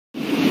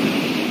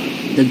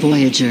The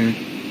Voyager.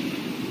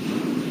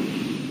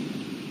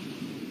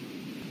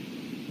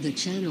 The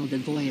channel The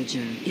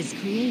Voyager is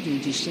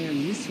created to share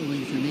useful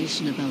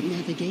information about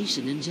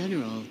navigation in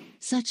general,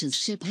 such as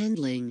ship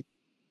handling,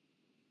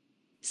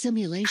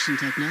 simulation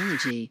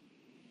technology,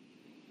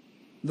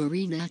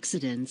 marine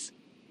accidents,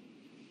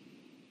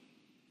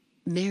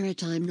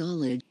 maritime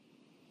knowledge,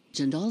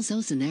 and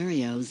also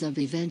scenarios of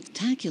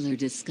event-tacular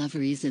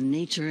discoveries in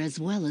nature as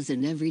well as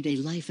in everyday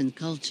life and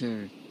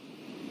culture.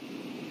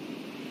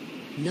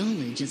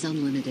 Knowledge is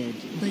unlimited,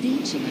 but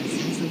each of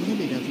us has a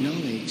limit of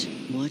knowledge.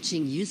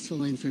 Watching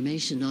useful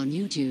information on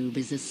YouTube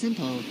is a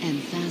simple and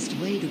fast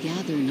way to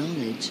gather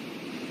knowledge.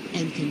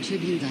 And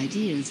contribute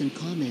ideas and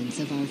comments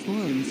of our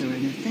forums are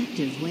an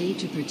effective way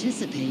to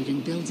participate in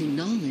building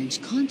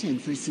knowledge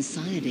content for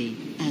society,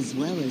 as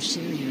well as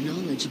share your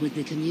knowledge with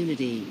the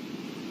community.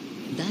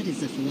 That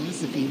is a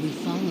philosophy we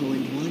follow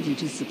and want you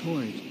to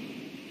support.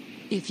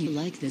 If you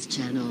like this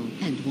channel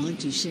and want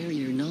to share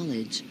your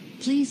knowledge,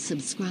 please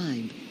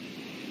subscribe.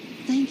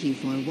 Thank you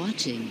for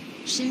watching,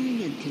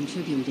 sharing and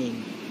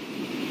contributing.